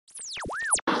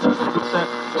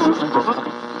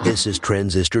This is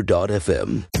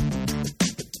Transistor.fm.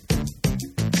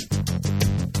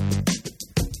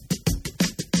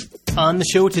 On the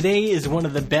show today is one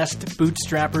of the best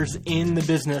bootstrappers in the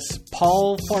business.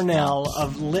 Paul Farnell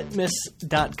of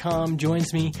Litmus.com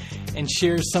joins me and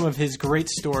shares some of his great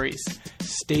stories.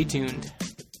 Stay tuned.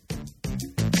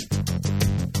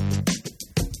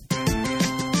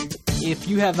 If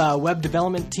you have a web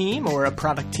development team or a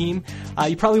product team,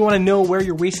 you probably want to know where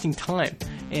you're wasting time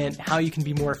and how you can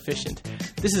be more efficient.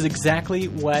 This is exactly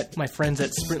what my friends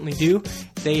at Sprintly do.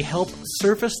 They help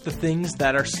surface the things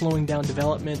that are slowing down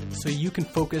development so you can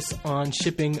focus on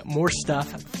shipping more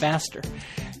stuff faster.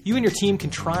 You and your team can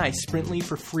try Sprintly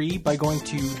for free by going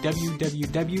to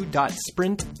www.sprint.ly.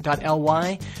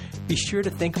 Be sure to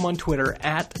thank them on Twitter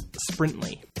at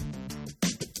Sprintly.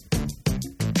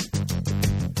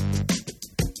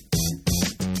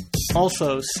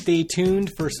 Also, stay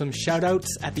tuned for some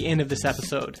shout-outs at the end of this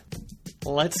episode.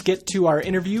 Let's get to our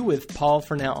interview with Paul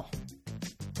Farnell.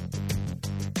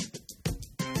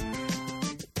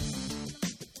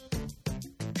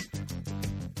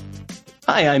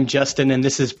 Hi, I'm Justin, and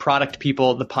this is Product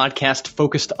People, the podcast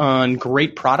focused on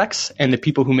great products and the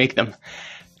people who make them.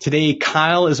 Today,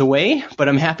 Kyle is away, but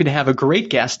I'm happy to have a great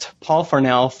guest. Paul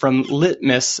Farnell from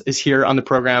Litmus is here on the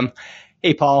program.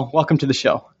 Hey, Paul, welcome to the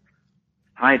show.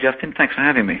 Hi, Justin. Thanks for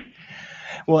having me.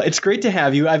 Well, it's great to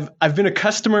have you. I've been a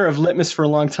customer of Litmus for a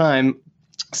long time,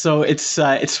 so it's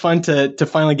fun to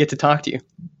finally get to talk to you.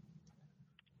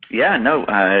 Yeah, no,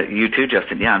 you too,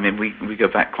 Justin. Yeah, I mean, we go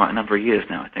back quite a number of years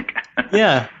now, I think.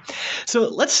 Yeah. So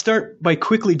let's start by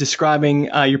quickly describing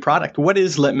your product. What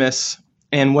is Litmus,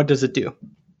 and what does it do?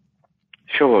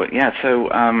 Sure. Yeah. So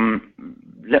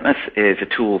Litmus is a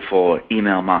tool for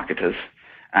email marketers,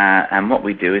 and what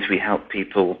we do is we help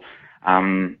people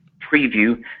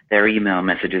preview their email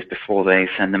messages before they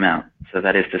send them out. So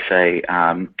that is to say,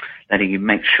 letting you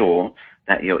make sure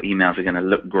that your emails are going to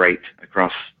look great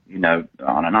across, on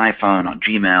an iPhone, on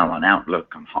Gmail, on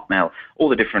Outlook, on Hotmail, all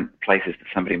the different places that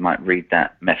somebody might read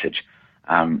that message,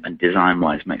 and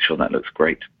design-wise make sure that looks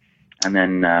great. And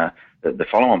then the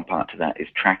follow-on part to that is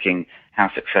tracking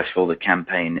how successful the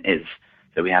campaign is.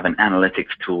 So we have an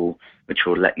analytics tool which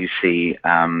will let you see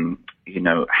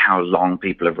how long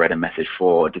people have read a message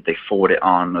for. Did they forward it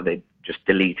on, or they just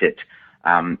delete it?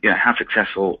 How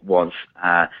successful was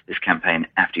this campaign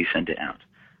after you sent it out?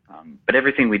 But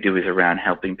everything we do is around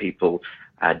helping people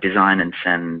design and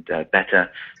send better,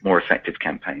 more effective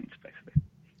campaigns, basically.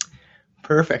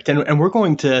 Perfect. And we're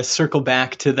going to circle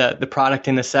back to the product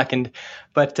in a second.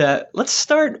 But let's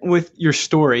start with your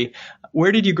story.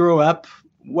 Where did you grow up?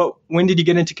 When did you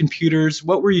get into computers?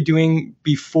 What were you doing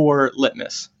before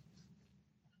Litmus?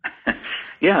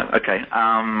 Yeah, okay.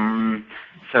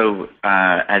 So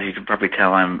as you can probably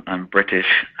tell, I'm British.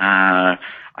 I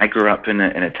grew up in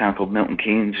a town called Milton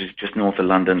Keynes, which is just north of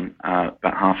London,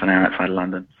 about half an hour outside of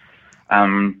London.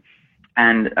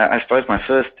 And I suppose my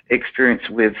first experience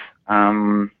with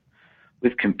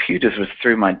computers was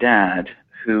through my dad,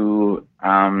 who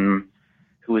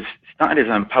started his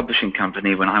own publishing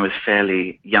company when I was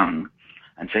fairly young,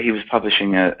 and so he was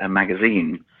publishing a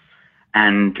magazine.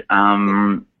 And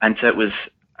so it was,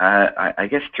 I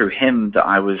guess through him that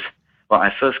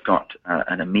I first got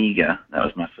an Amiga. That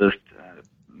was my first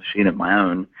machine of my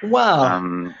own.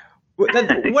 Wow. What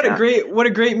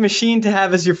a great machine to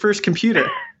have as your first computer.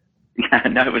 Yeah,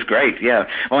 no, it was great. Yeah.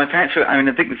 Well, my parents were, I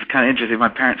think this is kind of interesting. My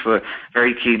parents were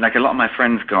very keen. Like a lot of my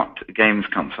friends got games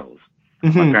consoles.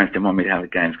 Mm-hmm. My parents didn't want me to have a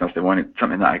games console. They wanted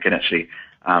something that I could actually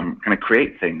kind of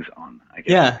create things on, I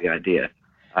guess, was the idea.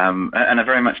 And I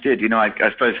very much did. I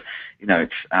suppose,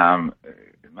 it's,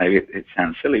 maybe it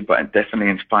sounds silly, but I'm definitely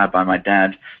inspired by my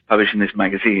dad publishing this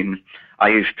magazine.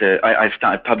 I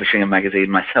started publishing a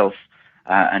magazine myself,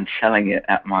 and selling it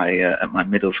at my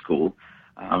middle school,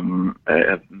 a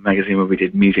magazine where we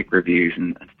did music reviews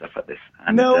and stuff like this.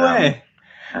 And, no way.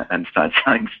 And started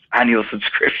selling annual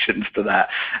subscriptions to that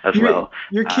as well.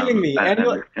 You're kidding me. Yeah,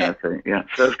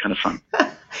 so it was kind of fun.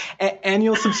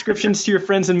 Annual subscriptions to your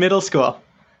friends in middle school?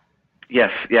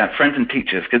 Yes, yeah, friends and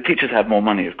teachers, because teachers had more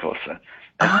money, of course. So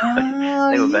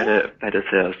they were better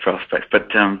sales prospects. But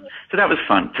so that was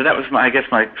fun. So that was my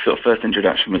sort of first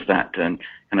introduction was that, and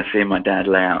kind of seeing my dad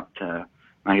lay out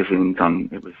magazines on.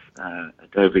 It was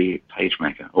Adobe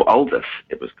PageMaker, or Aldus,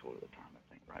 it was called at the time, I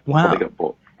think. Right? Wow. Before they got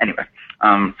bought. Anyway,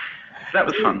 so that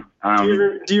was fun.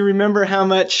 Do you remember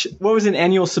what was an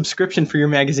annual subscription for your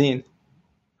magazine?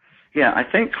 Yeah, I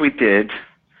think we did.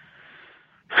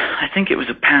 I think it was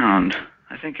 £1.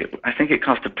 I think it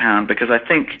cost £1 because I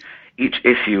think each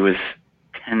issue was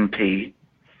 10p,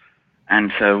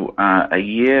 And so a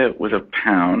year was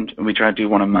 £1, and we tried to do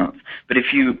one a month. But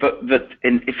if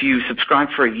you subscribe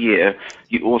for a year,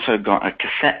 you also got a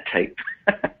cassette tape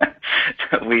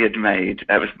that we had made.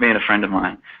 It was me and a friend of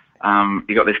mine.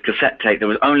 You got this cassette tape that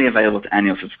was only available to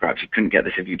annual subscribers. You couldn't get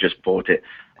this if you just bought it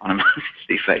on a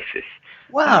monthly basis.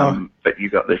 Wow. But you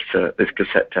got this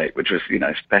cassette tape, which was,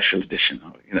 special edition,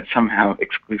 or, somehow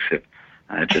exclusive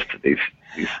just to these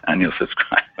annual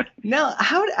subscribers. Now,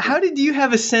 how did you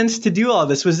have a sense to do all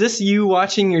this? Was this you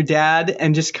watching your dad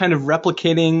and just kind of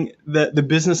replicating the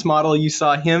business model you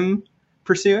saw him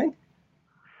pursuing?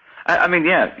 I mean,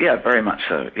 yeah, very much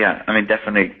so. Yeah, I mean,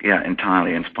 definitely,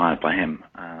 entirely inspired by him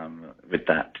with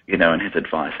that, and his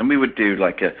advice. And we would do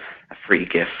like a free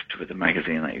gift with a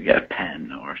magazine, like you get a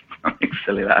pen or something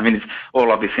silly like that. I mean, it's all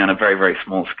obviously on a very, very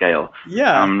small scale.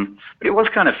 Yeah. But it was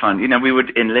kind of fun. We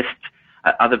would enlist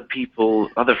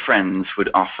other friends would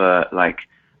offer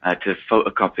to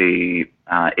photocopy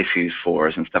issues for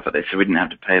us and stuff like this, so we didn't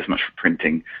have to pay as much for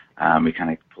printing. We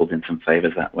kind of pulled in some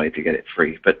favors that way to get it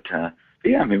free. But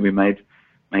yeah, I mean, we made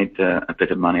a bit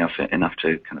of money off it, enough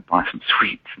to kind of buy some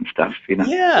sweets and stuff,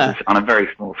 Yeah. on a very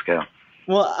small scale.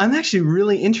 Well, I'm actually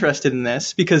really interested in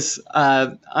this because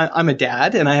I'm a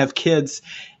dad and I have kids,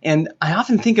 and I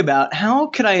often think about how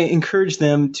could I encourage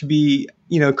them to be,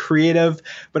 creative,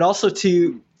 but also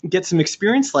to get some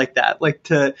experience like that, like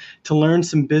to learn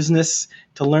some business,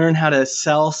 to learn how to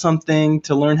sell something,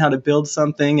 to learn how to build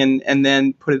something and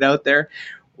then put it out there.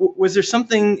 Was there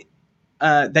something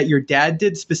that your dad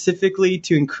did specifically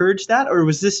to encourage that, or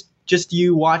was this just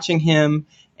you watching him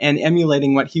and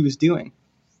emulating what he was doing?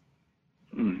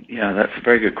 Yeah, that's a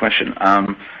very good question.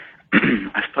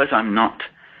 I suppose I'm not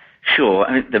sure.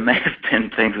 I mean, there may have been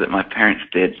things that my parents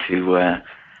did to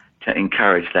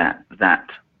encourage that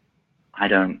I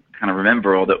don't kind of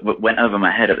remember, or that went over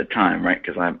my head at the time, right?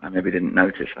 Because I maybe didn't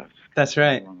notice. That's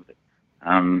right.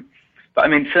 But I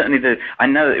mean, certainly I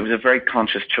know that it was a very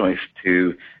conscious choice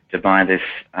to buy this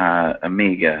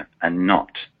Amiga and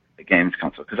not a games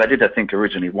console, because I did, I think,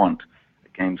 originally want a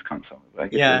games console. I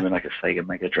guess it was like a Sega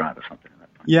Mega Drive or something.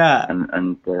 Yeah.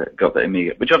 And got the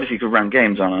Amiga, which obviously you could run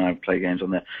games on, and I would play games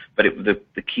on there. But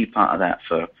the key part of that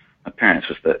for my parents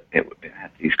was that it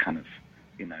had these kind of,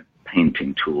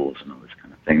 painting tools and all this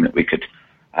kind of thing that we could,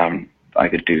 I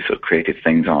could do sort of creative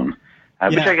things on.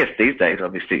 Which I guess these days,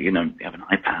 obviously, you have an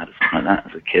iPad or something like that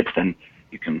as a kid, then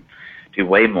you can do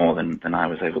way more than I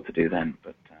was able to do then.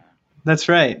 But that's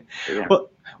right. Yeah.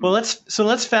 Well,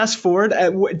 let's fast forward.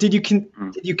 Did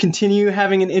you continue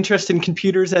having an interest in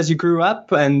computers as you grew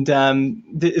up, and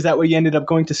is that what you ended up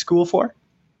going to school for?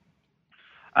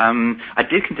 I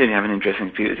did continue having an interest in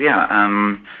computers,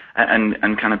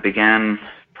 and kind of began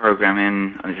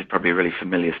programming. And this is probably a really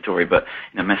familiar story, but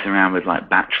messing around with like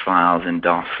batch files and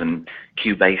DOS and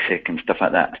QBasic and stuff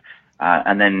like that,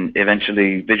 and then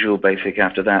eventually Visual Basic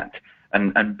after that,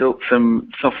 and built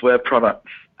some software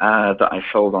products that I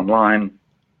sold online.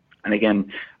 And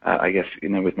again, I guess,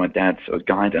 with my dad's sort of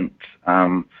guidance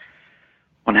on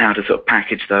how to sort of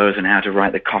package those and how to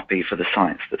write the copy for the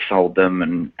sites that sold them,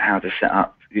 and how to set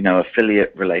up,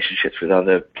 affiliate relationships with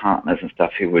other partners and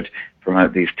stuff who would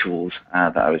promote these tools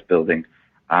that I was building.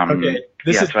 Okay.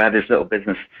 So I had this little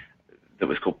business that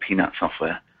was called Peanut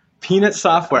Software. Peanut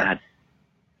Software. I had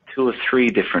 2 or 3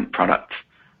 different products.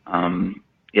 One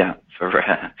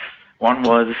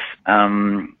was...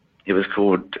 it was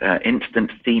called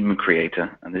Instant Theme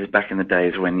Creator, and this is back in the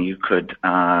days when you could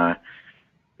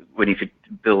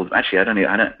build. Actually, I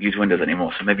don't use Windows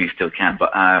anymore, so maybe you still can.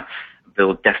 But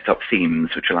build desktop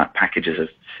themes, which are like packages of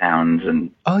sounds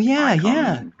and icons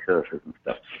and cursors and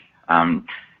stuff. And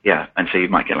so you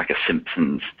might get like a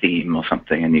Simpsons theme or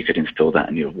something, and you could install that,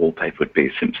 and your wallpaper would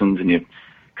be Simpsons, and your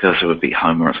cursor would be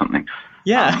Homer or something.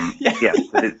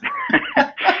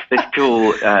 This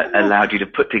tool allowed you to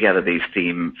put together these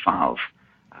theme files,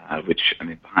 which, I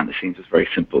mean, behind the scenes was very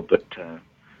simple. But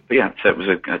yeah, so it was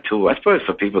a tool, I suppose,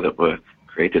 for people that were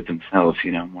creative themselves,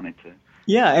 and wanted to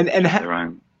and their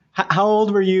own. How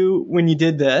old were you when you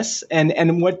did this,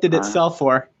 and what did it sell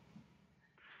for?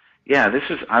 Yeah,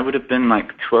 I would have been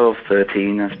like 12,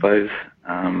 13, I suppose,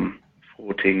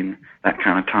 14, that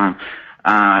kind of time.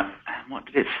 What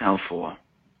did it sell for?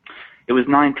 It was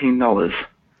 $19,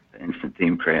 the Instant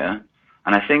Theme Creator,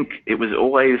 and I think it was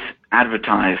always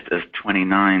advertised as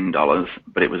 $29,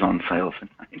 but it was on sale for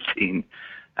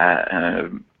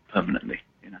 $19 permanently.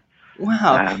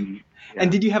 Wow. And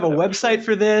did you have a website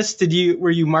for this? Were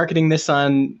you marketing this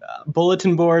on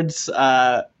bulletin boards?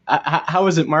 How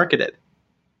was it marketed?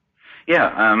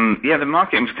 The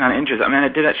marketing was kind of interesting. I mean, I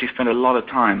did actually spend a lot of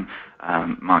time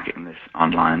marketing this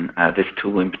online, this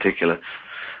tool in particular.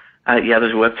 Yeah,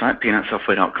 there's a website,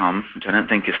 peanutsoftware.com, which I don't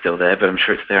think is still there, but I'm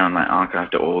sure it's there on like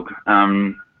archive.org.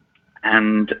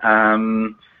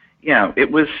 Yeah,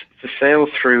 it was for sale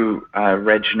through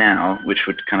RegNow, which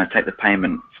would kind of take the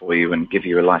payment for you and give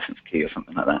you a license key or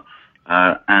something like that.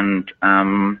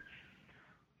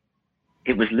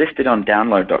 It was listed on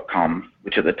download.com,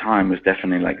 which at the time was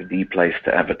definitely like the place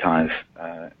to advertise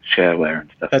shareware and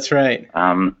stuff. That's right.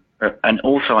 And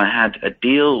also I had a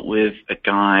deal with a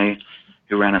guy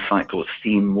who ran a site called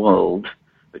Theme World,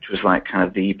 which was like kind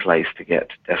of the place to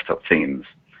get desktop themes.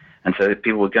 And so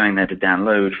people were going there to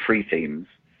download free themes,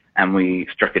 and we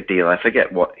struck a deal. I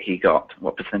forget what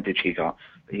percentage he got,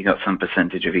 but he got some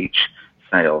percentage of each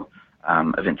sale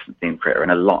of Instant Theme Creator,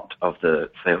 and a lot of the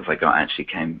sales I got actually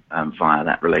came via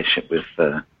that relationship with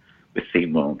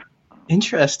Theme World.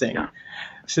 Interesting. Yeah.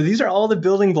 So these are all the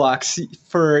building blocks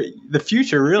for the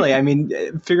future, really. I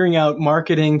mean, figuring out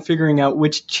marketing, figuring out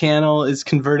which channel is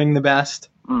converting the best.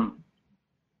 Mm.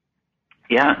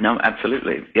 Yeah, no,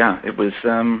 absolutely. Yeah, it was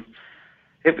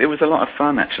it was a lot of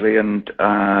fun actually, and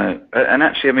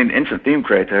actually, I mean, Instant Theme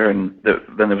Creator, and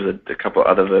then there was a couple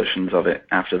other versions of it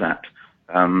after that.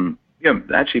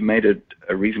 Actually made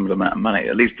a reasonable amount of money,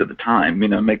 at least at the time.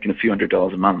 Making a few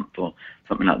 $100s a month or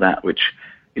something like that, which,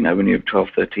 when you're 12,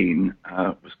 13,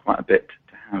 was quite a bit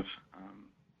to have.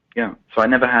 So I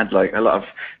never had, like, a lot of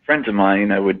friends of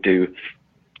mine, would do,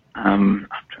 I'm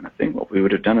trying to think what we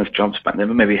would have done as jobs back then,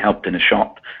 but maybe helped in a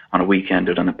shop on a weekend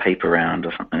or done a paper round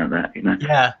or something like that,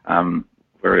 Yeah.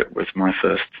 Where it was my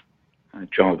first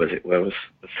job, as it were, was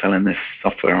selling this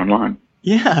software online.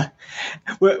 Yeah.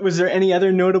 Was there any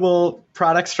other notable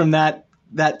products from that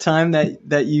time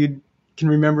that you can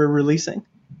remember releasing?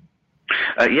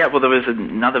 Well, there was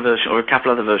another version, or a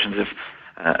couple other versions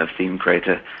of Theme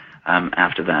Creator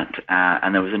after that,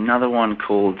 and there was another one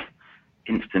called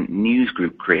Instant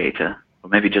Newsgroup Creator, or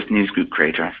maybe just Newsgroup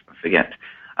Creator, I forget.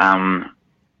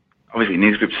 Obviously,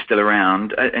 Newsgroups are still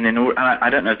around, and I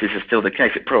don't know if this is still the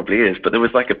case. It probably is, but there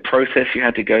was like a process you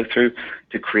had to go through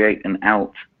to create an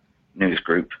alt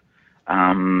newsgroup,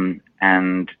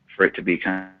 and for it to be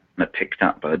kind of picked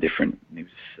up by the different news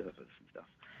servers and stuff.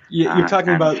 You're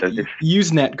talking about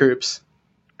Usenet groups.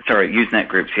 Sorry, Usenet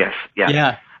groups, yes.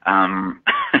 Yeah.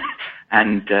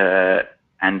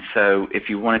 And so if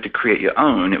you wanted to create your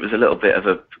own, it was a little bit of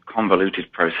a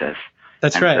convoluted process.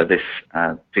 That's right. So this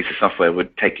piece of software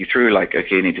would take you through, like,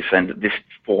 okay, you need to send this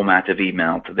format of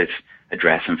email to this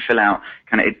address and fill out,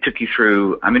 it took you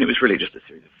through, I mean, it was really just a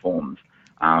series of forms.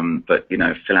 But,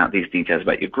 fill out these details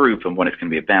about your group and what it's going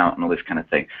to be about and all this kind of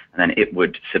thing. And then it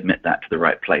would submit that to the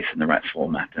right place in the right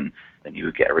format. And then you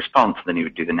would get a response. And then you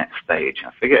would do the next stage.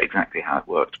 I forget exactly how it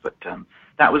worked, but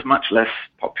that was much less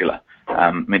popular.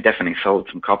 It definitely sold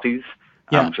some copies.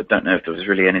 So I don't know if there was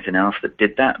really anything else that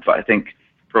did that. But I think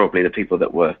probably the people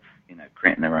that were,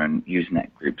 creating their own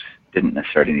Usenet groups didn't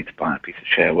necessarily need to buy a piece of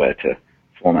shareware to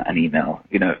format an email,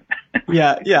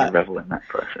 Yeah. revel in that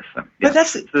process. So, But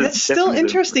that's still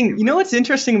interesting. What's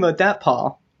interesting about that,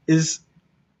 Paul, is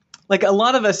like a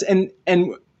lot of us, and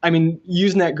I mean,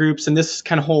 Usenet groups and this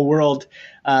kind of whole world,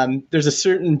 there's a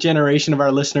certain generation of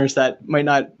our listeners that might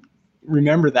not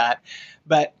remember that.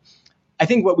 But I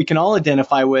think what we can all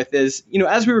identify with is,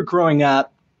 as we were growing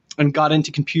up and got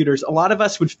into computers, a lot of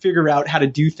us would figure out how to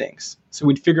do things. So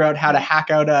we'd figure out how to hack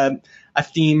out a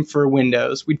theme for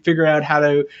Windows. We'd figure out how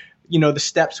to, the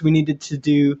steps we needed to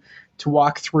do to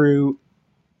walk through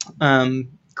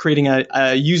creating a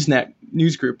Usenet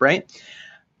news group, right?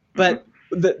 But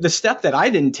the step that I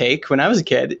didn't take when I was a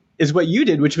kid is what you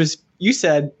did, which was you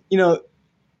said,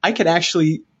 I could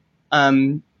actually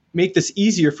make this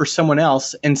easier for someone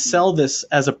else and sell this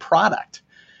as a product.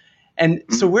 And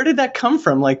so where did that come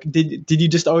from? Like, did you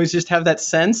just always just have that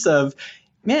sense of,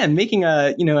 man, making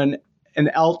an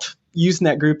alt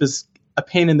Usenet group is a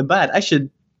pain in the butt. I should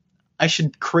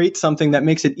create something that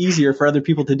makes it easier for other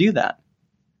people to do that.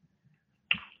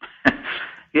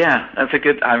 Yeah, that's a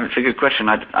good question.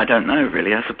 I don't know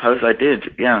really. I suppose I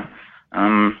did. Yeah.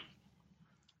 I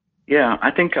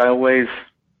think I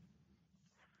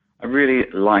really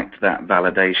liked that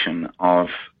validation of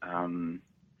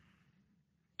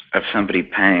somebody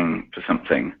paying for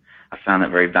something. I found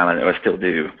that very valid. I still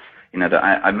do. That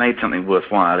I made something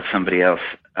worthwhile if somebody else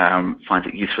finds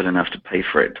it useful enough to pay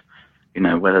for it.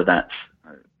 Whether that's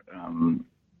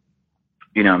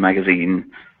a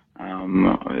magazine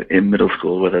in middle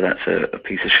school, whether that's a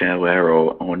piece of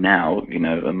shareware or now,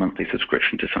 a monthly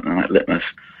subscription to something like Litmus.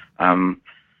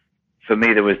 For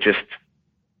me, it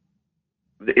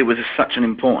was such an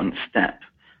important step.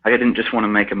 I didn't just want to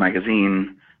make a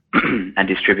magazine and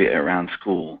distribute it around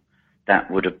school. That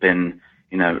would have been,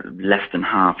 less than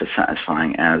half as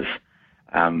satisfying as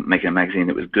making a magazine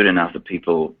that was good enough that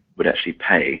people would actually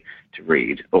pay to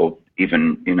read, or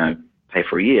even, pay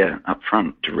for a year up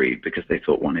front to read because they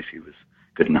thought one issue was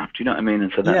good enough. Do you know what I mean?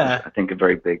 And so that was, I think, a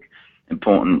very big,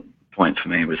 important point for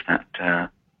me was that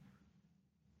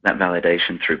that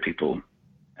validation through people,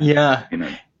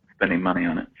 spending money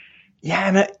on it. Yeah,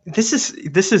 and this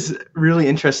is really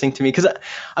interesting to me because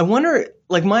I wonder,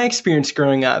 like, my experience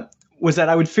growing up was that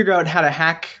I would figure out how to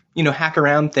hack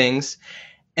around things,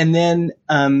 and then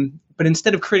but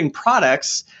instead of creating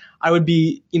products, I would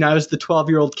be, I was the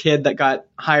 12-year-old kid that got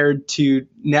hired to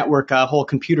network a whole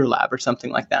computer lab or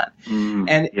something like that, and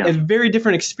a very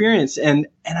different experience. And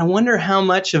I wonder how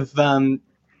much of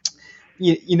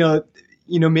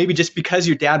maybe just because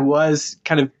your dad was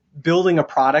kind of building a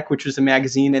product, which was a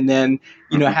magazine, and then,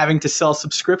 having to sell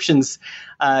subscriptions,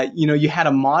 you had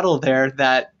a model there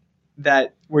that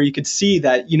where you could see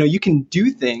that, you can do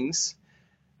things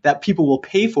that people will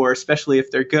pay for, especially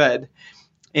if they're good.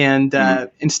 And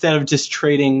instead of just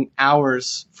trading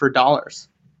hours for dollars.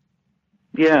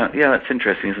 Yeah, that's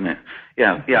interesting, isn't it?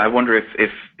 Yeah. I wonder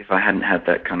if I hadn't had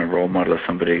that kind of role model of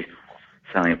somebody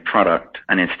selling a product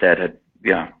and instead had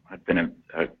been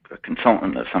a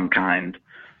consultant of some kind,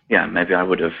 maybe I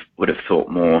would have thought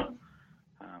more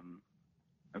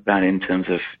about it in terms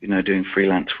of doing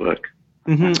freelance work.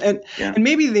 Mm-hmm. And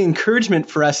maybe the encouragement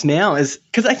for us now is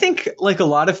because I think, like a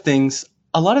lot of things,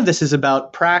 a lot of this is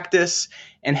about practice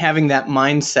and having that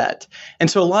mindset.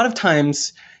 And so a lot of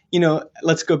times,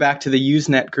 let's go back to the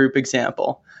Usenet group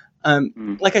example.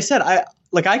 Like I said,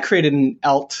 I created an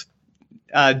alt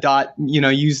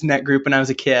Usenet group when I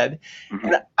was a kid,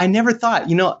 and I never thought,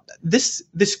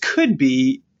 this could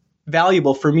be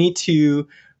valuable for me to,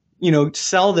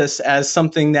 sell this as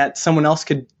something that someone else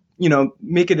could,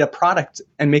 make it a product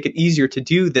and make it easier to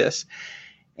do this.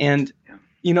 And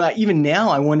even now,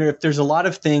 I wonder if there's a lot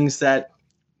of things that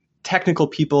technical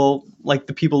people, like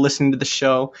the people listening to the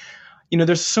show,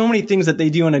 there's so many things that they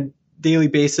do on a daily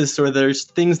basis, or there's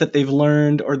things that they've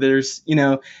learned, or there's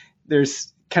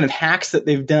kind of hacks that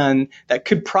they've done that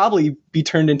could probably be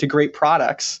turned into great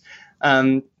products.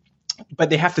 But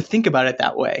they have to think about it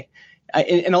that way.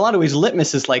 In a lot of ways,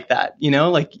 Litmus is like that,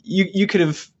 like you could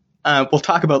have, we'll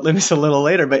talk about Litmus a little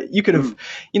later, but you could have,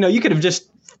 you could have just,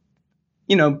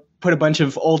 put a bunch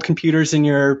of old computers in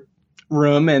your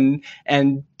room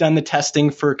and done the testing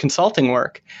for consulting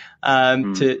work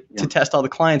to test all the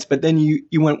clients. But then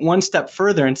you went one step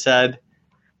further and said,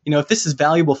 if this is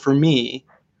valuable for me,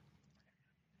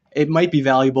 it might be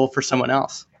valuable for someone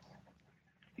else.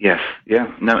 Yes.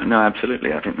 Yeah. No,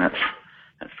 absolutely. I think that's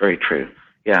very true.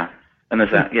 Yeah. And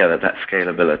there's that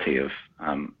scalability of,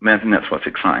 I think that's what's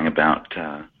exciting about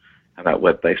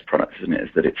web-based products, isn't it? Is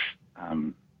that it's,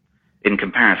 in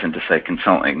comparison to, say,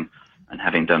 consulting and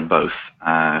having done both,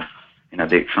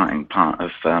 the exciting part of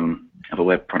a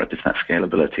web product is that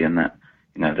scalability and that,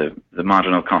 the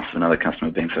marginal cost of another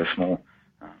customer being so small.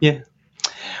 Yeah.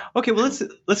 Okay. Well,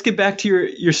 let's get back to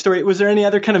your story. Was there any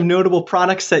other kind of notable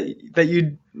products that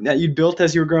you built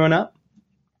as you were growing up?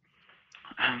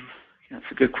 That's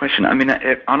a good question. I mean,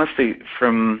 honestly,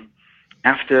 from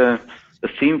after the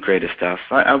theme creator stuff,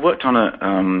 I worked on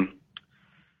a.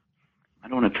 I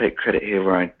don't want to take credit here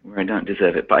where I don't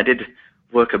deserve it, but I did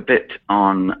work a bit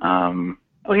on.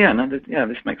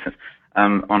 This makes sense.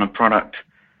 On a product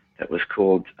that was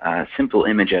called Simple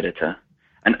Image Editor,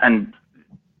 and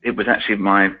it was actually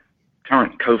my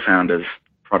current co-founder's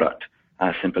product,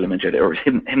 Simple Image Editor, or it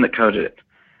was him that coded it.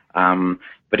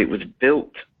 But it was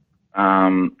built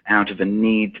out of a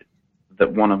need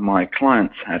that one of my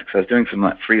clients had, because I was doing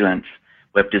some freelance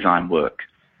web design work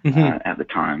at the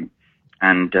time,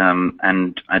 and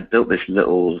I built this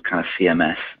little kind of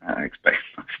CMS. I expect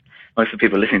most of the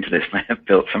people listening to this may have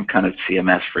built some kind of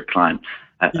CMS for a client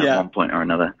at one point or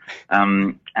another.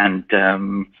 And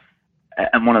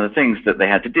one of the things that they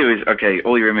had to do is, okay,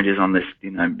 all your images on this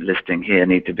listing here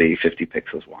need to be 50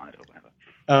 pixels wide or whatever.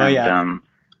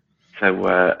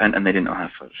 And they didn't know how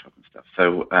to Photoshop and stuff.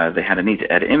 So they had a need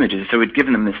to edit images. So we'd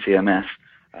given them this CMS,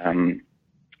 and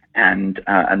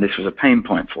this was a pain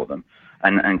point for them.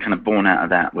 And kind of born out of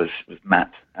that was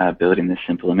Matt building this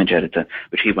Simple Image Editor,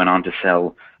 which he went on to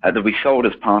sell, that we sold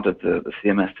as part of the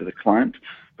CMS to the client,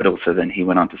 but also then he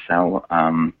went on to sell,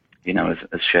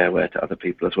 as shareware to other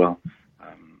people as well.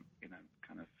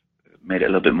 Kind of made it a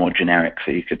little bit more generic, so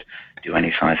you could do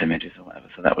any size images or whatever.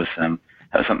 So that was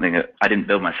something that I didn't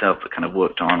build myself, but kind of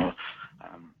worked on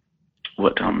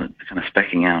the kind of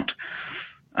specking out.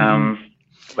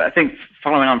 But I think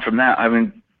following on from that, I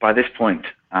mean, by this point,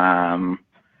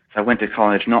 so I went to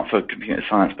college not for computer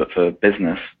science but for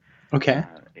business, Okay.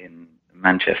 In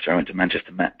Manchester. I went to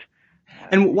Manchester Met.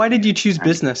 And why did you choose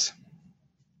business?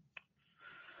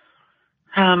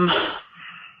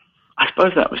 I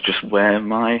suppose that was just where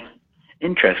my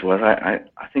interest was. I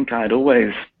think I had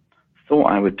always thought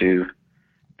I would do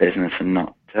business and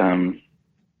not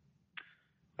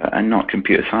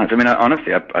computer science. I mean,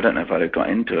 honestly, I don't know if I'd have got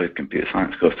into a computer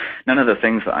science course. None of the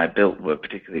things that I built were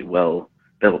particularly well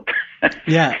built.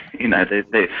 Yeah. You know,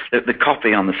 the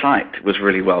copy on the site was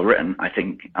really well written, I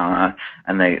think,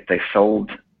 and they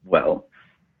sold well.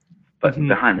 But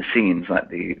behind the scenes, like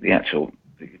the actual,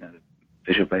 the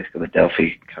Visual Basic or the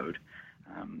Delphi code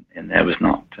in there was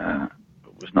not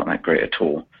that great at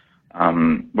all.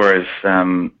 Whereas,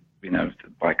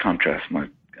 by contrast,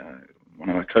 one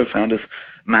of my co-founders,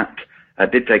 Matt,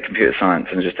 did take computer science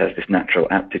and just has this natural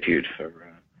aptitude for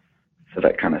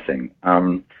that kind of thing.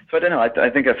 So I don't know. I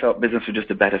think I felt business was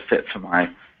just a better fit for my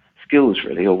skills,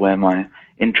 really, or where my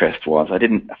interest was. I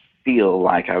didn't feel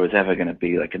like I was ever going to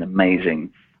be like an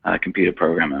amazing computer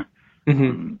programmer.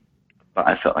 Mm-hmm. But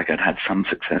I felt like I'd had some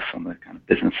success on the kind of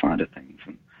business side of things.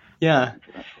 And yeah. So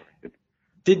that's what I could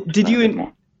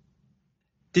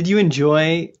Did you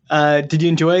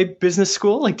enjoy business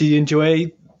school? Like, did you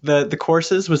enjoy the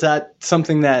courses? Was that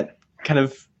something that kind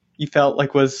of you felt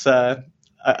like was a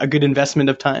good investment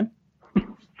of time?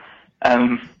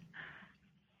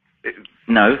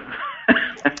 No.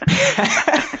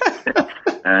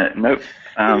 Nope.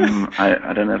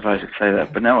 I don't know if I should say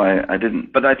that, but no, I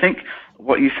didn't. But I think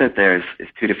what you said there is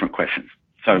two different questions.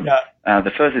 So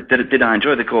the first is, did I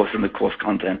enjoy the course and the course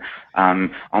content?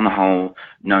 On the whole,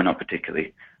 no, not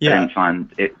particularly. Yeah. I didn't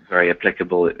find it very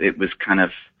applicable. It was kind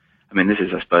of, I mean, this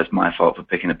is, I suppose, my fault for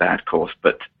picking a bad course,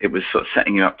 but it was sort of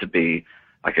setting you up to be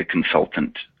like a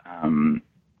consultant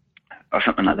or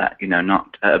something like that,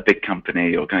 not at a big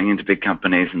company or going into big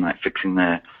companies and like fixing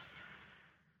their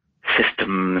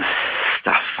systems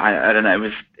stuff. I don't know. It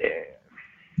was,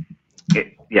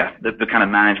 the kind of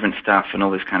management stuff and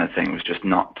all this kind of thing was just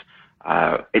not,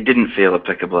 it didn't feel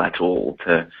applicable at all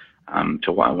to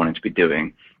what I wanted to be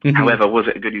doing. Mm-hmm. However, was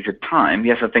it a good use of time?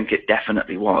 Yes, I think it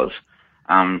definitely was.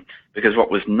 Because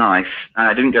what was nice, and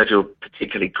I didn't go to a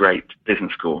particularly great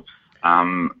business school,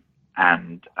 and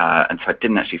so I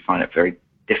didn't actually find it very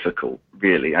difficult,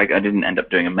 really. I didn't end up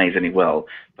doing amazingly well,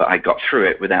 but I got through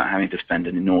it without having to spend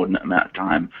an inordinate amount of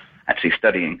time actually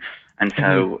studying. And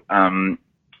so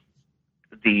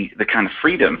the kind of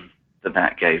freedom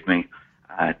that gave me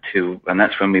and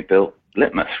that's when we built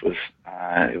Litmus,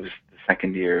 it was the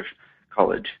second year of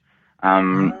college.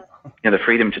 The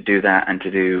freedom to do that and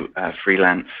to do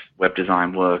freelance web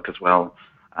design work as well.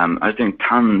 I was doing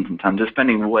tons and tons, just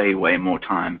spending way, way more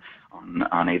time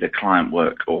on either client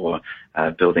work or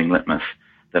building Litmus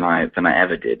than I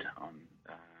ever did on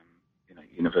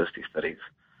university studies.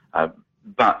 So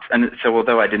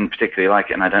although I didn't particularly like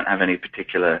it, and I don't have any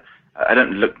particular, I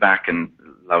don't look back and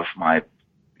love my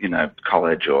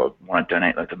college or want to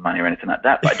donate loads of money or anything like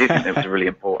that, but I do think it was a really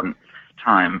important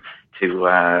time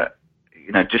to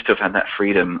just to have had that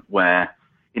freedom where,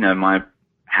 my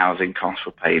housing costs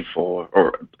were paid for,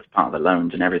 or as part of the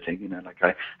loans and everything, like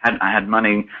I had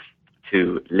money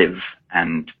to live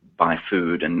and buy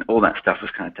food, and all that stuff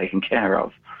was kind of taken care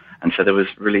of. And so there was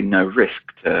really no risk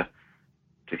to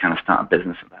kind of start a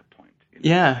business at that point.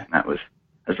 Yeah. And I was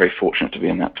very fortunate to be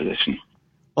in that position.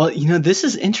 Well, this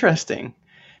is interesting.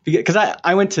 Because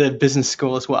I went to business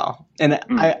school as well, and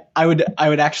I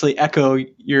would actually echo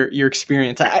your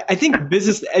experience. I think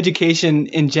business education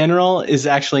in general is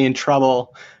actually in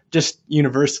trouble, just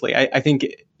universally. I think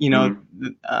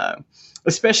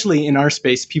especially in our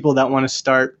space, people that want to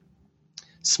start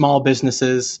small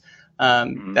businesses,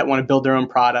 that want to build their own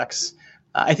products.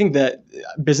 I think that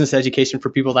business education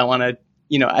for people that want to,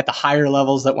 at the higher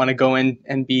levels, that want to go in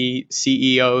and be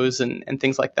CEOs and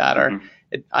things like that are.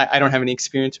 I don't have any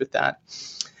experience with that.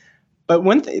 But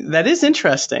one thing that is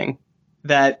interesting,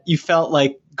 that you felt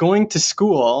like going to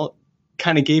school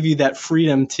kind of gave you that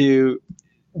freedom to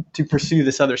pursue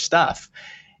this other stuff.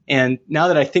 And now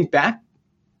that I think back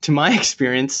to my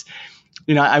experience,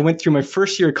 I went through my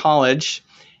first year of college,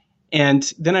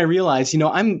 and then I realized,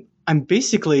 I'm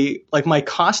basically like, my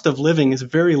cost of living is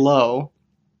very low.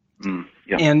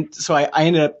 And so I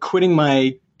ended up quitting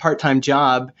my part-time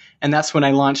job, and that's when I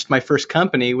launched my first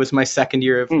company. Was my second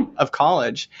year of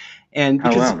college. And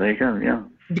because, there you go, yeah.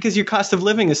 Because your cost of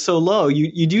living is so low,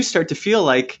 you do start to feel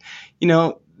like,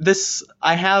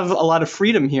 I have a lot of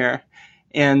freedom here.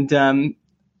 And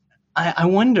I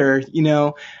wonder,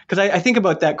 because I think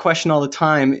about that question all the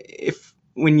time. If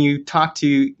when you talk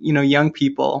to young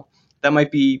people that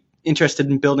might be interested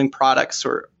in building products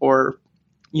or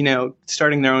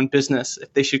starting their own business,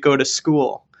 if they should go to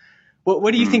school,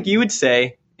 what do you think you would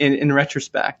say in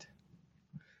retrospect?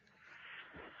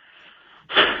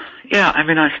 Yeah, I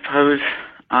mean, I suppose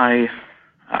I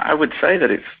would say that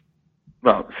it's,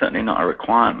 well, certainly not a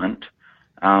requirement,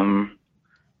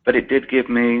 but it did give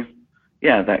me,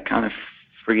 that kind of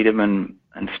freedom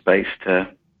and space to,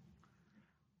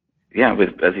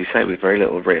 with, as you say, with very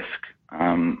little risk,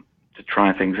 to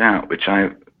try things out, which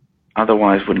I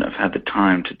otherwise wouldn't have had the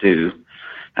time to do.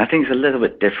 I think it's a little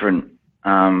bit different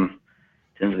in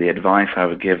terms of the advice I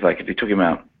would give. Like if you're talking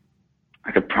about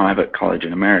like a private college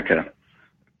in America,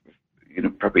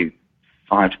 probably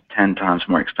 5 to 10 times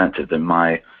more expensive than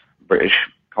my British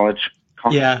college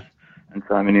costs. Yeah. And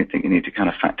so, I mean, I think you need to kind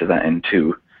of factor that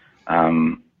into,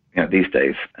 these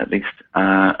days at least.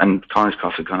 And college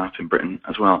costs have gone up in Britain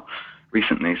as well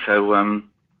recently. So, I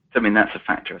mean, that's a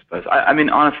factor, I suppose. I mean,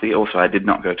 honestly, also, I did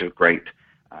not go to a great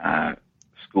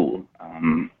school.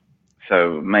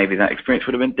 So maybe that experience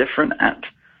would have been different at,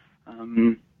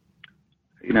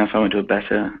 if I went to a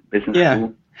better business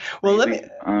school. Well, maybe.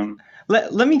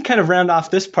 let me kind of round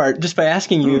off this part just by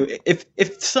asking you,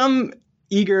 if some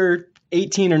eager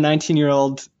 18 or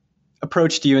 19-year-old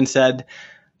approached you and said,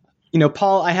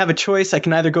 Paul, I have a choice. I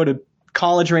can either go to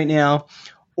college right now,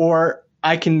 or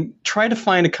I can try to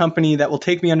find a company that will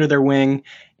take me under their wing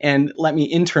and let me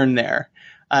intern there.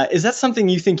 Is that something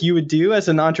you think you would do as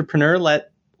an entrepreneur?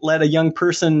 Let a young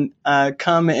person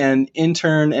come and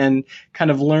intern and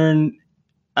kind of learn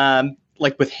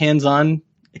like with hands-on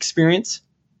experience?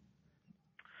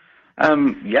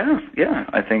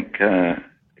 I think,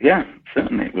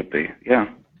 certainly it would be. Yeah,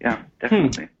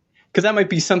 definitely. Because that might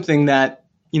be something that,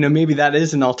 maybe that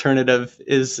is an alternative,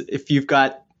 is if you've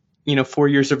got, 4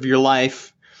 years of your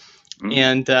life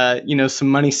and, some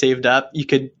money saved up, you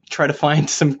could try to find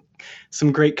some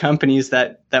great companies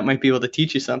that might be able to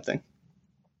teach you something.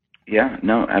 Yeah,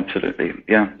 no, absolutely.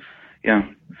 Yeah,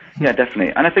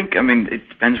 definitely. And I think, I mean, it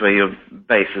depends where you're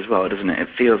based as well, doesn't it? It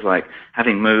feels like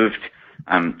having moved,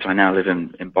 so I now live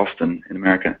in Boston in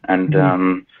America, and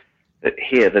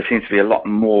here there seems to be a lot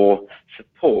more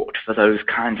support for those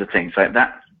kinds of things. Like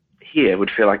that here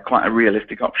would feel like quite a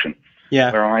realistic option.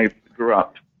 Yeah. Where I grew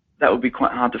up, that would be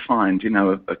quite hard to find,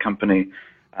 a company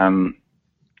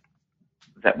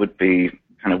that would be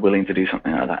kind of willing to do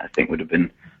something like that. I think would have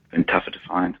been tougher to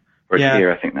find. Whereas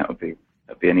here, I think that'd be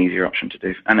an easier option to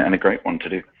do, and a great one to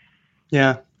do.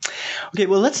 Yeah. Okay.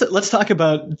 Well, let's talk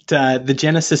about the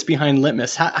genesis behind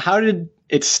Litmus. How did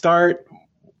it start?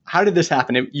 How did this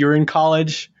happen? You were in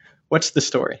college. What's the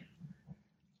story?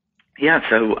 Yeah.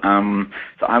 So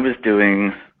I was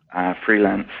doing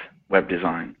freelance web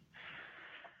design,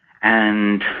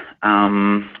 and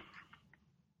I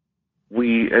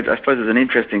suppose there's an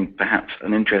interesting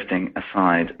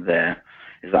aside there,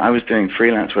 is that I was doing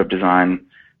freelance web design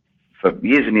for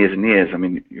years and years and years. I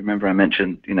mean, you remember I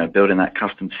mentioned, building that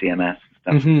custom CMS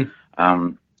and stuff.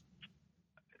 Mm-hmm.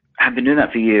 Had been doing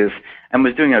that for years and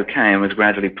was doing okay, and was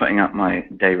gradually putting up my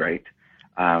day rate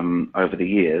over the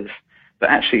years. But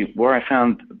actually, where I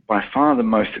found by far the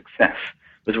most success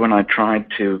was when I tried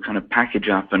to kind of package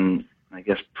up and, I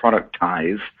guess,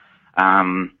 productize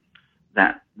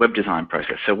that web design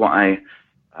process. So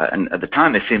and at the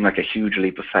time it seemed like a huge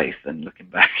leap of faith, and looking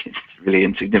back it's really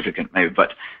insignificant maybe,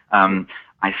 but I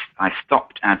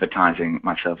stopped advertising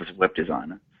myself as a web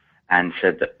designer and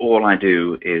said that all I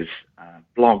do is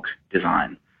blog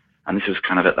design. And this was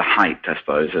kind of at the height, I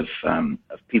suppose, of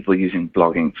people using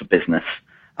blogging for business,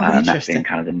 and that being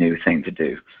kind of the new thing to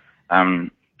do.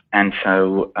 And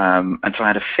so I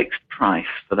had a fixed price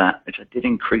for that, which I did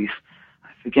increase.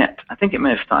 I think it may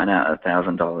have started out at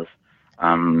 $1,000,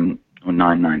 or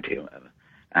 $990 or whatever.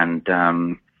 And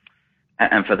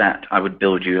for that, I would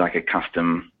build you like a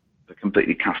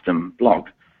completely custom blog.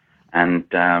 And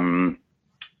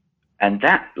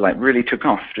that like really took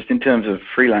off just in terms of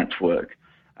freelance work.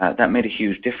 That made a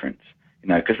huge difference,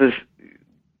 because there's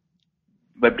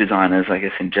web designers, I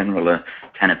guess, in general, are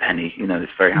 10 a penny.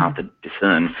 It's very hard to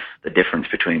discern the difference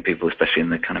between people, especially in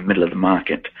the kind of middle of the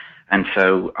market. And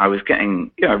so I was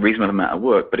getting, a reasonable amount of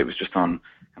work, but it was just on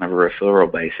kind of a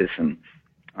referral basis, and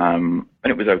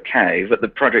it was okay. But the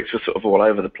projects were sort of all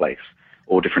over the place,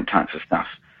 all different types of stuff.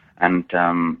 And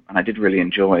I did really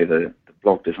enjoy the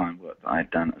blog design work that I had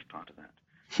done as part of that.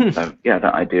 So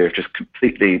that idea of just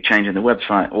completely changing the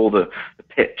website, all the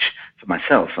pitch for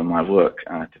myself and my work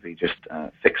to be just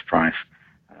fixed price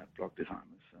blog design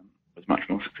was much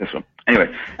more successful.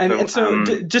 Anyway, so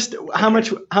just how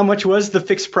much was the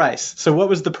fixed price? So what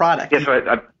was the product? Yes,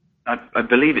 I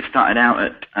believe it started out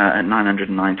at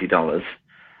 $990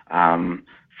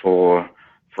 for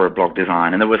for a blog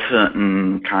design, and there were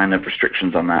certain kind of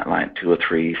restrictions on that, like 2 or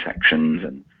 3 sections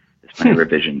and this many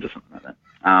revisions or something like that.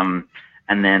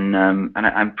 And then, and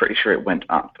I'm pretty sure it went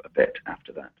up a bit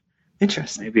after that.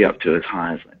 Interesting. Maybe up to as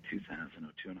high as like 2,000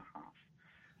 or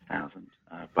 2,500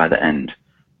 by the end.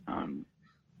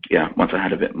 Once I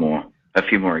had a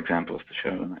few more examples to show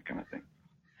and that kind of thing.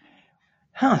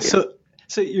 Huh. Yeah.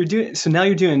 So now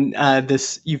you're doing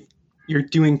this. You're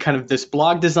doing kind of this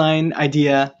blog design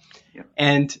idea, yeah.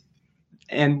 and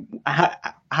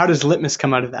how does Litmus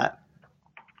come out of that?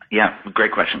 Yeah,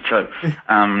 great question. So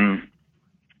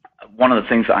one of the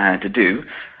things that I had to do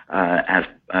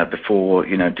before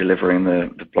delivering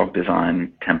the blog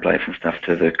design templates and stuff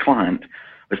to the client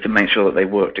was to make sure that they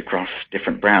worked across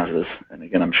different browsers. And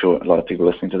again, I'm sure a lot of people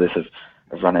listening to this have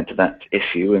run into that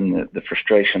issue and the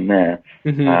frustration there,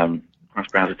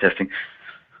 cross-browser testing.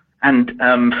 And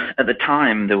at the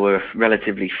time, there were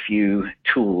relatively few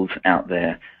tools out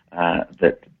there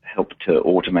that helped to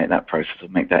automate that process or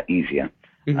make that easier.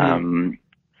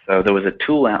 So there was a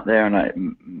tool out there,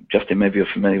 and Justin, maybe you're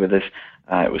familiar with this.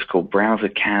 It was called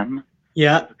BrowserCam.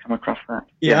 Yeah. Have you come across that?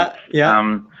 Yeah.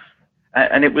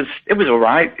 And it was all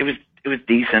right. It was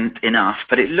decent enough,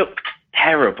 but it looked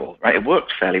terrible. Right? It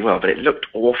worked fairly well, but it looked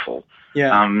awful.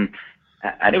 Yeah.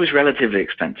 And it was relatively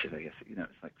expensive. I guess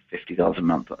it's like $50 a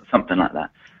month or something like that.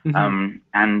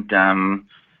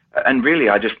 And really,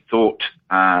 I just thought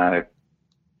as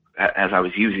I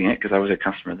was using it, because I was a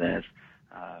customer of theirs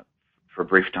for a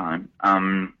brief time,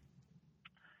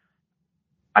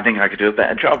 I think I could do a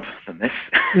better job than this.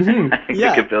 I think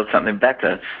we could build something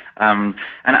better. And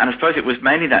I suppose it was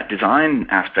mainly that design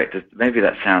aspect. Maybe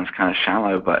that sounds kind of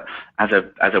shallow, but as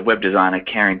a web designer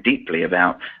caring deeply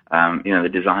about the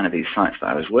design of these sites that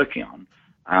I was working on,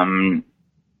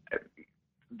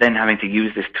 then having to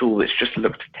use this tool that's just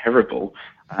looked terrible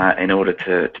in order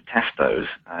to test those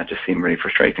just seemed really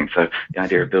frustrating. So the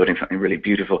idea of building something really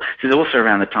beautiful. This is also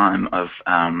around the time of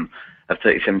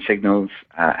 37 Signals,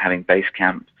 having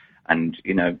Basecamp, and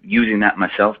using that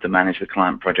myself to manage the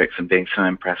client projects and being so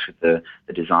impressed with the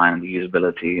design and the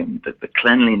usability and the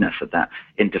cleanliness of that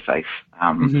interface.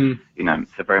 So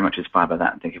very much inspired by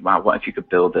that and thinking, wow, what if you could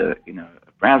build a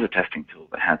browser testing tool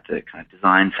that had the kind of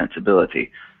design sensibility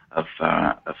of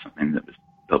something that was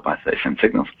built by 37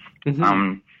 Signals.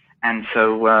 And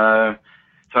so I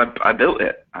built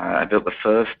it. I built the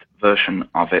first version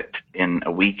of it in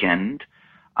a weekend.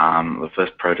 The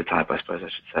first prototype, I suppose I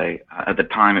should say. At the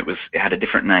time, it had a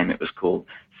different name. It was called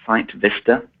Site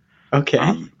Vista.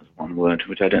 Okay. One word,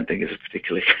 which I don't think is a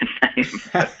particularly good name.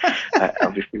 But,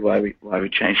 obviously, why we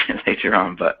changed it later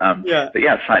on. But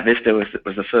Site Vista was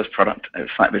the first product. It was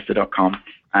sitevista.com,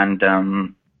 and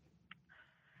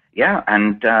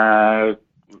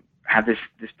had this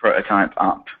prototype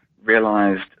up.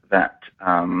 Realized that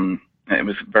it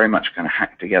was very much kind of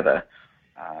hacked together.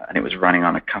 And it was running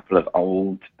on a couple of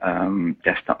old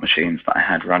desktop machines that I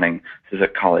had running. This is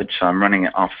at college, so I'm running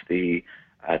it off the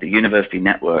university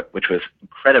network, which was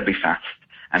incredibly fast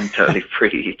and totally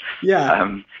free.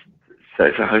 So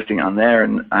hosting it on there,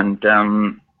 and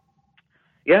that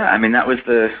was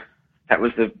the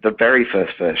very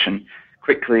first version.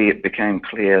 Quickly, it became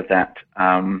clear that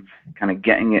kind of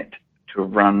getting it to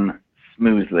run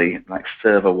smoothly, like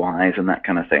server-wise and that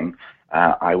kind of thing,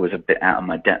 I was a bit out of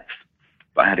my depth.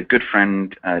 But I had a good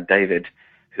friend, David,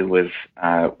 who was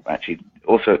actually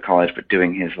also at college, but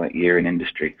doing his year in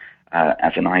industry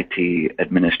as an IT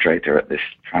administrator at this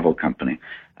travel company.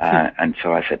 And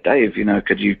so I said, Dave,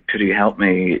 could you help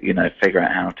me, figure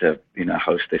out how to,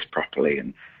 host this properly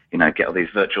and, get all these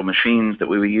virtual machines that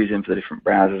we were using for the different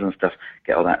browsers and stuff,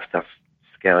 get all that stuff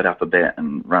scaled up a bit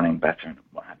and running better and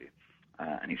what have you.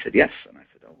 And he said yes. And I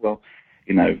said, oh, well,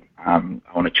 I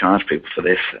want to charge people for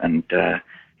this, and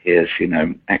here's,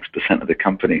 X% of the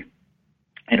company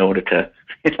in order to,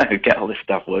 get all this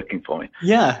stuff working for me.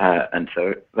 Yeah. And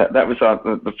so that was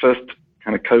the first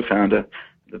kind of co-founder.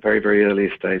 The very, very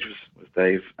earliest stage was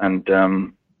Dave. And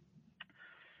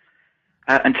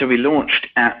so we launched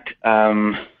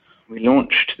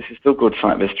this is still called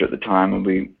Site Vista at the time, and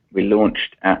we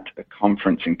launched at a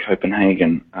conference in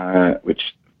Copenhagen,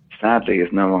 which sadly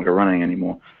is no longer running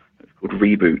anymore. It's called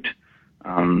Reboot.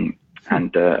 And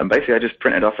basically, I just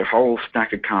printed off a whole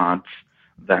stack of cards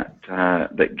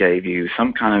that gave you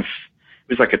some kind of, it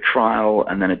was like a trial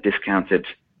and then a discounted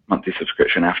monthly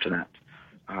subscription after that,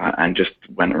 and just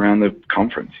went around the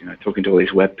conference, talking to all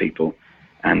these web people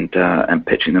and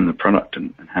pitching them the product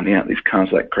and handing out these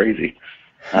cards like crazy.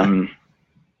 And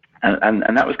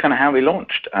that was kind of how we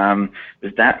launched.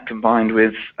 Was that combined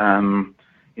with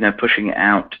pushing it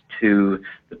out to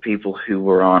the people who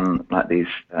were on these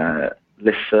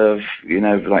listserv,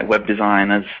 like web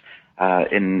designers,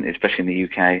 especially in the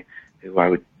UK, who I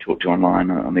would talk to online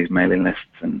on these mailing lists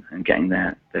and getting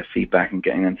their feedback and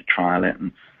getting them to trial it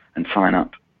and sign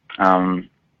up. And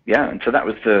so that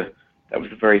was the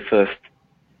very first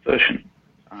version,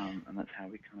 and that's how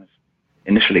we kind of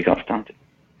initially got started.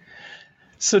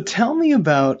 So tell me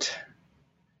about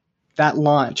that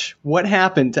launch. What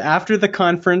happened after the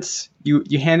conference? You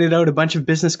handed out a bunch of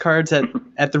business cards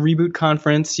at the Reboot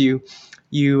conference. You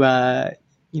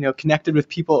connected with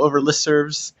people over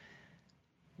listservs.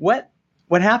 What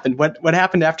happened? What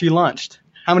happened after you launched?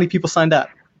 How many people signed up?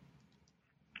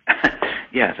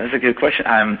 Yes, that's a good question.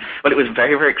 Well, it was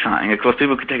very, very exciting. Of course,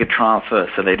 people could take a trial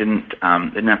first, so they didn't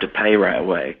have to pay right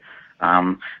away.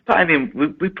 But I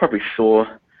mean, we probably saw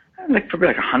probably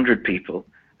 100 people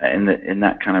in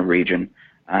that kind of region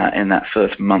in that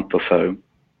first month or so,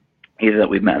 either that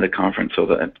we met at the conference or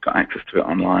that had got access to it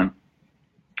online.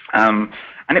 And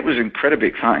it was incredibly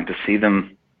exciting to see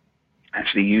them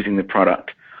actually using the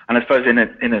product. And I suppose in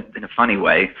a funny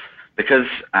way, because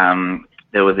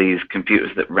there were these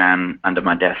computers that ran under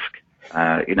my desk,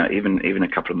 even a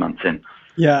couple of months in.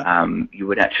 Yeah. You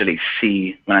would actually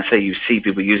see, when I say you see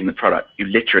people using the product, you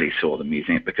literally saw them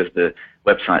using it, because the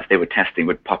websites they were testing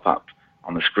would pop up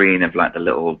on the screen of like the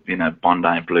little,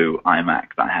 Bondi blue iMac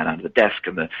that I had under the desk,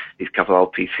 and these couple of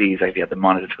old PCs, if you had the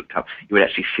monitors hooked up, you would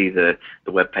actually see the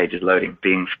web pages loading,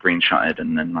 being screenshotted,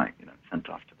 and then sent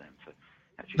off to them. So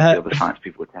actually see all the sites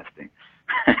people were testing.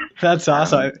 That's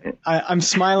awesome. I'm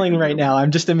smiling right now.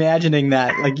 I'm just imagining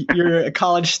that. Like, you're a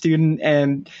college student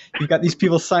and you've got these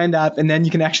people signed up, and then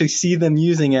you can actually see them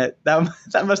using it. That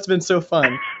must have been so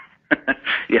fun.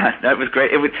 Yeah, that was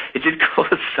great. It did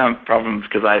cause some problems,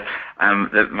 because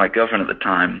my girlfriend at the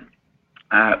time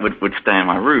would stay in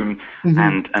my room, mm-hmm.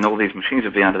 and all these machines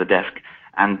would be under the desk.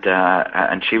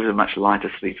 And she was a much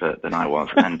lighter sleeper than I was,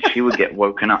 and she would get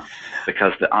woken up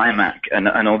because the iMac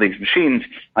and all these machines,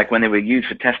 like when they were used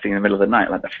for testing in the middle of the night,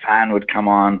 like the fan would come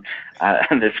on,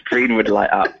 and the screen would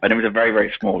light up, and it was a very,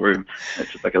 very small room.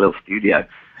 It's just like a little studio,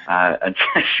 and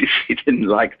she didn't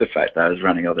like the fact that I was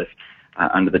running all this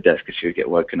under the desk, because she would get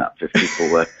woken up if people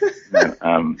were,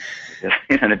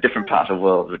 in a different part of the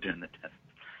world were doing the test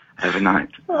overnight.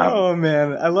 Oh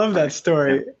man, I love that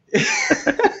story. Yeah.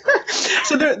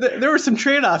 So there were some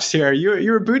trade-offs here.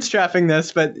 You were bootstrapping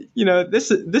this, but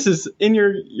this is in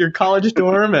your college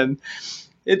dorm, and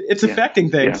it's affecting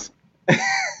things.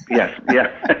 Yeah.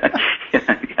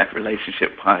 Yeah,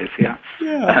 relationship-wise, yeah.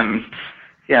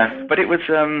 But it was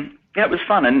it was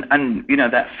fun, and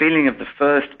that feeling of the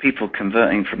first people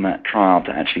converting from that trial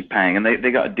to actually paying, and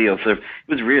they got a deal, so it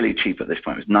was really cheap at this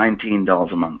point. It was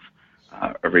 $19 a month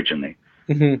originally,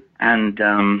 mm-hmm. and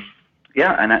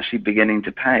and actually beginning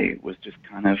to pay was just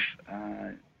kind of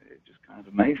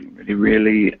amazing. Really,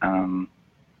 really,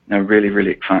 really,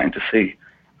 really exciting to see.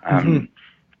 Mm-hmm.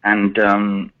 And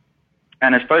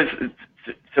I suppose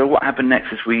so. What happened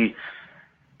next is we're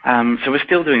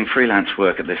still doing freelance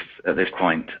work at this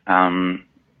point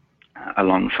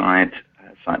alongside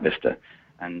SiteVista,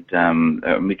 and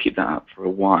we keep that up for a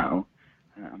while.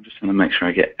 I'm just going to make sure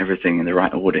I get everything in the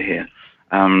right order here.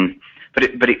 But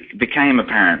it became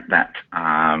apparent that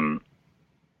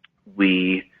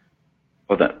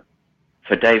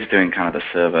so Dave's doing kind of the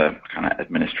server kind of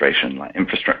administration, like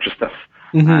infrastructure stuff,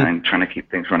 mm-hmm. And trying to keep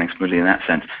things running smoothly in that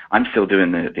sense. I'm still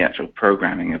doing the actual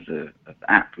programming of the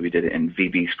app. We did it in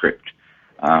VB script,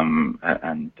 and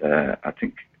I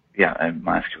think and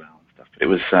MySQL and stuff. But it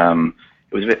was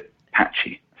a bit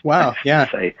patchy. Wow, yeah.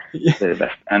 To say the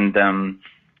best. And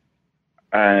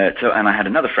and I had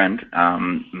another friend,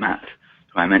 Matt,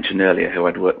 who I mentioned earlier, who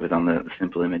I'd worked with on the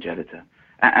Simple Image Editor,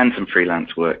 and some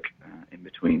freelance work in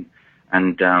between.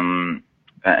 And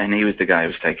he was the guy who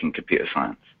was taking computer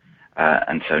science,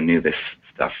 and so knew this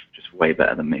stuff just way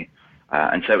better than me.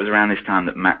 And so it was around this time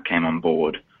that Matt came on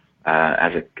board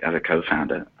as a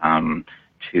co-founder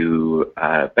to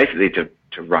basically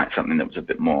to write something that was a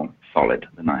bit more solid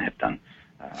than I had done.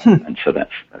 And so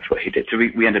that's what he did. So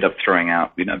we ended up throwing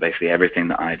out, basically everything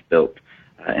that I'd built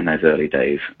in those early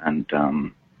days, and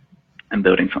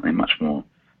building something much more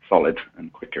solid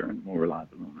and quicker and more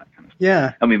reliable and all that kind of stuff.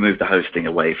 Yeah. And we moved the hosting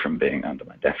away from being under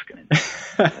my desk and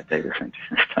into data centers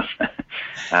and stuff.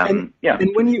 And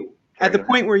when you, at the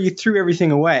point where you threw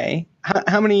everything away,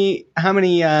 how many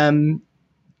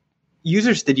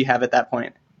users did you have at that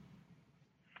point?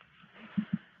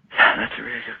 That's a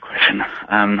really good question.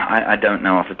 I don't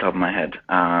know off the top of my head.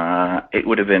 It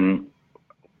would have been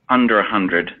under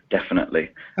 100, definitely.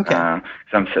 Okay.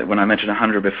 So when I mentioned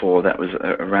 100 before, that was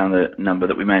around the number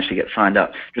that we managed to get signed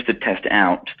up just to test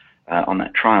out on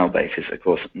that trial basis. Of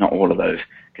course, not all of those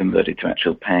converted to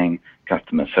actual paying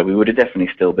customers. So we would have definitely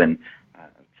still been,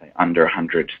 say, under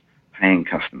 100 paying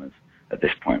customers at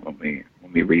this point when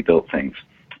we rebuilt things.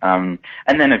 And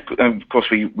then, of course,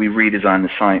 we redesigned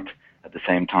the site at the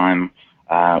same time.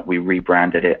 We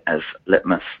rebranded it as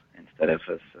Litmus instead of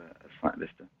as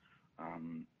SiteVista.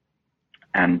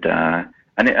 And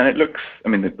it looks, I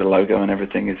mean, the logo and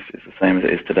everything is the same as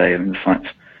it is today. I mean, the site's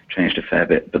changed a fair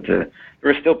bit, but there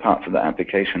are still parts of that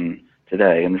application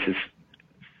today, and this is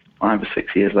 5 or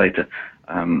 6 years later,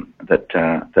 that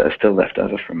are still left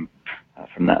over from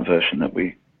that version that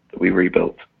we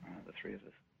rebuilt, the three of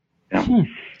us. Yeah.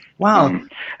 Wow.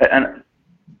 And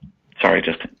sorry,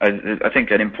 just I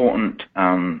think an important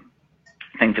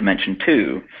thing to mention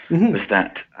too was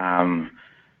that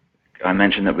I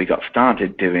mentioned that we got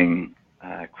started doing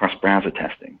cross-browser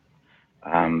testing.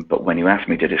 But when you asked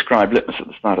me to describe Litmus at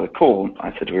the start of the call,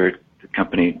 I said we're a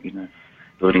company,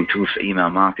 building tools for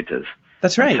email marketers.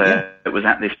 That's right. So it was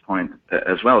at this point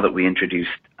as well that we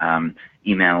introduced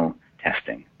email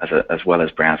testing as well as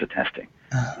browser testing.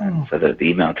 And so the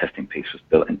email testing piece was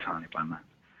built entirely by Matt.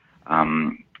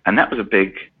 And that was a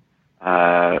big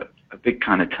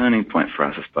kind of turning point for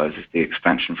us, I suppose, is the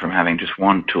expansion from having just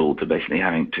one tool to basically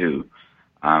having two.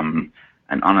 And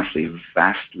honestly,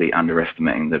 vastly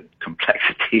underestimating the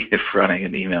complexity of running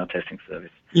an email testing service.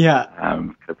 Yeah.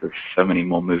 Because there's so many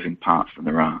more moving parts than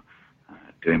there are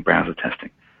doing browser testing.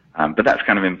 But that's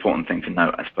kind of an important thing to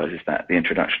note, I suppose, is that the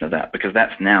introduction of that, because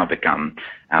that's now become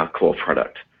our core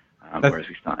product, whereas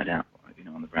we started out,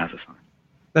 on the browser side.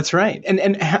 That's right.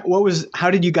 And how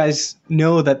did you guys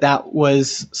know that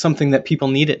was something that people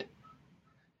needed?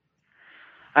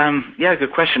 Yeah,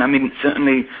 good question. I mean,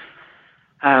 certainly,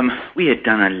 we had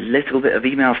done a little bit of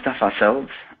email stuff ourselves,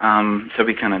 so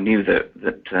we kind of knew that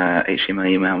HTML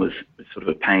email was sort of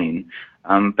a pain.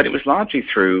 But it was largely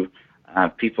through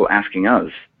people asking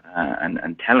us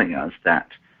and telling us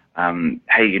that,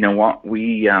 hey, you know what,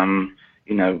 we,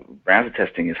 browser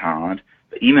testing is hard,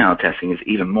 but email testing is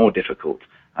even more difficult.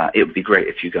 It would be great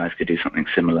if you guys could do something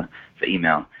similar for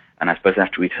email. And I suppose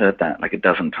after we'd heard that like a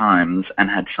dozen times and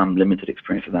had some limited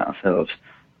experience of that ourselves,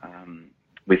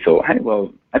 we thought, hey,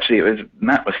 well, actually,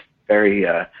 Matt was very,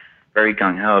 very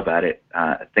gung-ho about it,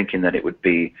 thinking that it would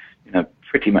be,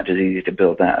 pretty much as easy to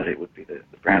build that as it would be the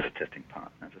browser testing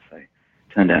part. And as I say, it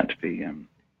turned out to be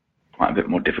quite a bit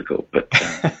more difficult, but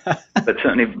but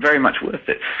certainly very much worth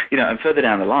it. And further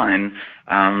down the line,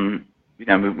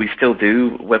 we still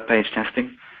do web page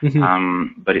testing,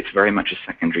 but it's very much a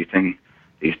secondary thing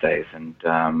these days, and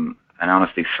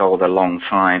honestly sold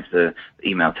alongside the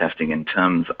email testing in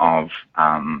terms of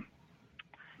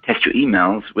test your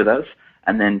emails with us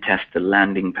and then test the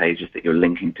landing pages that you're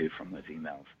linking to from those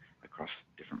emails across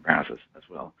different browsers as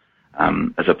well,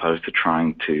 as opposed to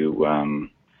trying to,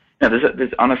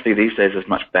 there's honestly these days there's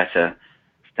much better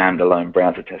standalone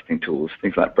browser testing tools,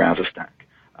 things like BrowserStack,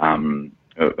 are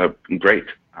great,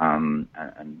 and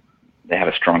they have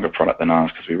a stronger product than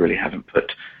ours because we really haven't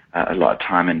put a lot of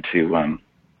time into like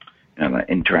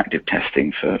interactive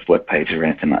testing for web pages or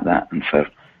anything like that. And so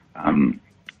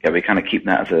we kind of keep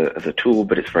that as a tool,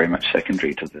 but it's very much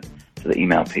secondary to the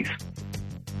email piece.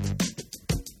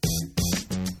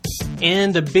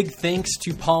 And a big thanks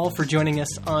to Paul for joining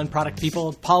us on Product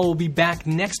People. Paul will be back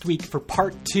next week for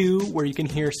part 2, where you can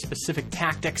hear specific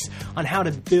tactics on how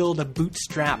to build a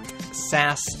bootstrapped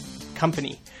SaaS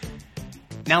company.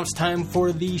 Now it's time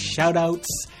for the shout-outs.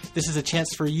 This is a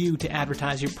chance for you to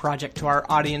advertise your project to our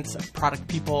audience of product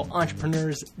people,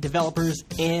 entrepreneurs, developers,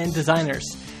 and designers.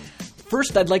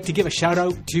 First, I'd like to give a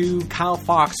shout-out to Kyle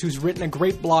Fox, who's written a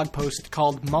great blog post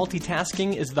called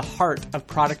Multitasking is the Heart of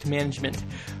Product Management.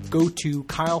 Go to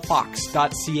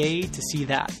kylefox.ca to see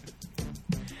that.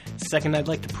 Second, I'd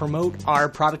like to promote our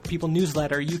Product People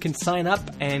newsletter. You can sign up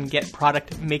and get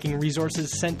product-making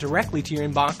resources sent directly to your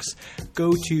inbox.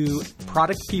 Go to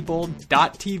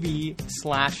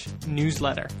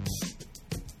productpeople.tv/newsletter.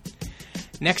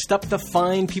 Next up, the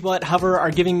fine people at Hover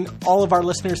are giving all of our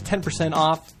listeners 10%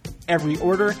 off every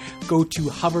order. Go to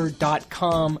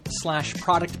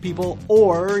hover.com/productpeople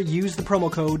or use the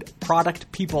promo code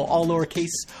productpeople, all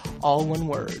lowercase, all one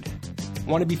word.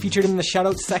 Want to be featured in the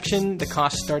shoutouts section? The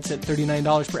cost starts at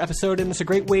 $39 per episode, and it's a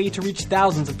great way to reach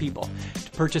thousands of people. To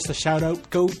purchase a shoutout,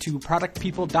 go to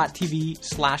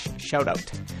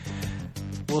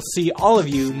productpeople.tv/shoutout. We'll see all of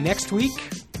you next week.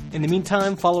 In the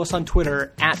meantime, follow us on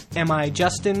Twitter at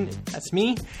MIJustin, that's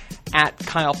me, at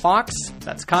Kyle Fox,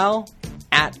 that's Kyle,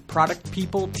 at Product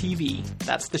People TV,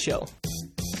 that's the show.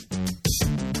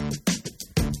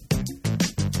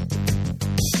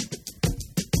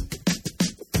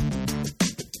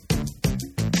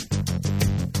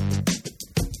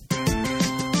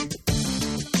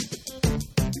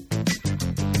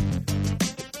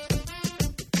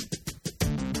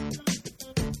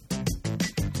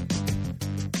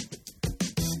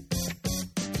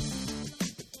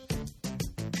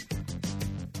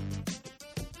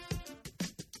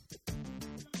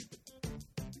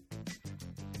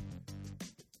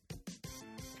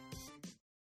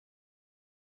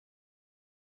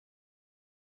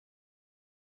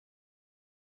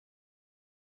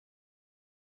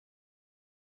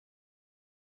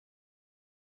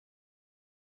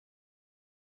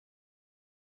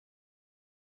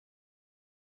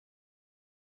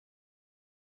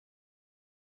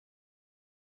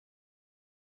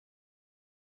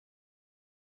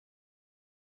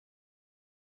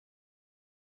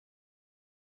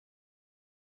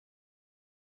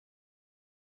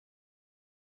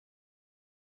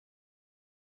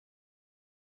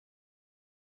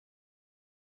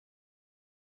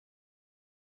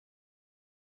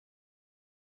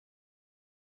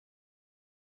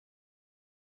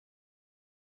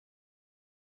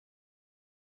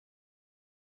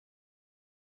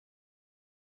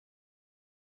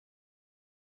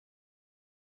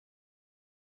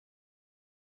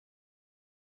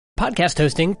 Podcast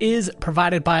hosting is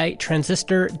provided by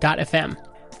Transistor.fm.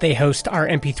 They host our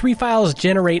MP3 files,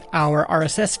 generate our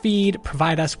RSS feed,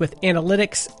 provide us with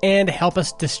analytics, and help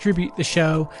us distribute the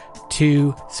show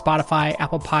to Spotify,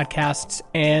 Apple Podcasts,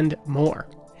 and more.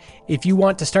 If you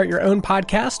want to start your own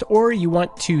podcast or you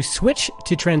want to switch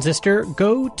to Transistor,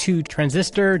 go to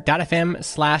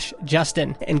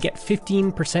transistor.fm/Justin and get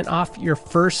 15% off your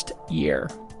first year.